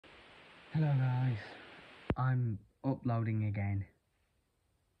Hello guys, I'm uploading again.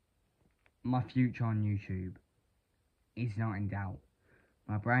 My future on YouTube is not in doubt.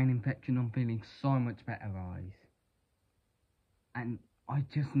 My brain infection, I'm feeling so much better guys. And I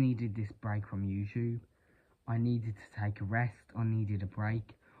just needed this break from YouTube. I needed to take a rest, I needed a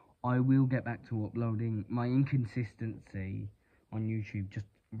break. I will get back to uploading. My inconsistency on YouTube just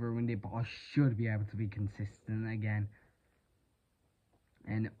ruined it, but I should be able to be consistent again.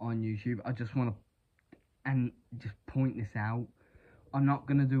 And on YouTube, I just want to just point this out. I'm not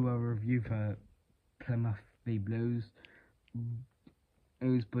going to do a review for Plymouth v Blues,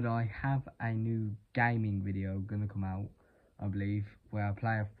 but I have a new gaming video going to come out, I believe, where I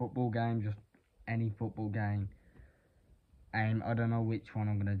play a football game, just any football game. And I don't know which one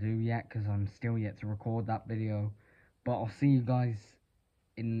I'm going to do yet, because I'm still yet to record that video. But I'll see you guys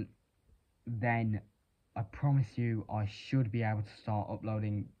in then. I promise you, I should be able to start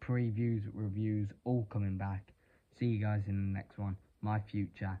uploading previews, reviews, all coming back. See you guys in the next one. My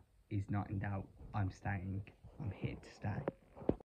future is not in doubt. I'm staying. I'm here to stay.